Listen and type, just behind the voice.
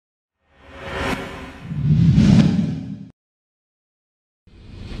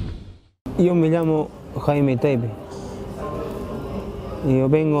Yo me llamo Jaime Taipe y yo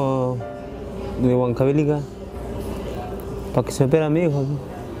vengo de Huancavelica para que se opere a mi hijo.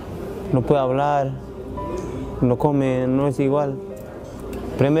 No puede hablar, no come, no es igual.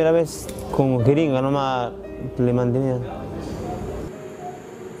 Primera vez con jeringa nomás le mantenían.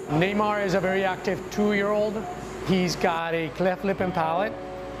 Neymar is a very active 2-year-old. He's got a cleft lip and palate,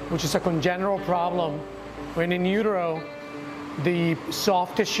 which is a congenital problem when in utero the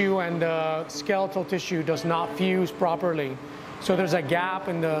soft tissue and the skeletal tissue does not fuse properly. So there's a gap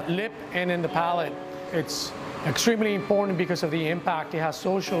in the lip and in the palate. It's extremely important because of the impact it has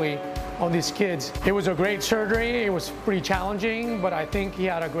socially on these kids. It was a great surgery. It was pretty challenging, but I think he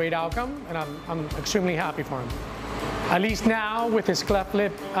had a great outcome, and I'm extremely happy for him. At least now, with his cleft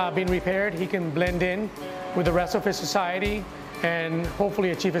lip being repaired, he can blend in with the rest of his society and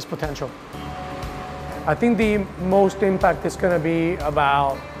hopefully achieve his potential. I think the most impact is going to be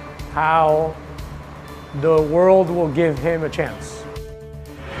about how the world will give him a chance.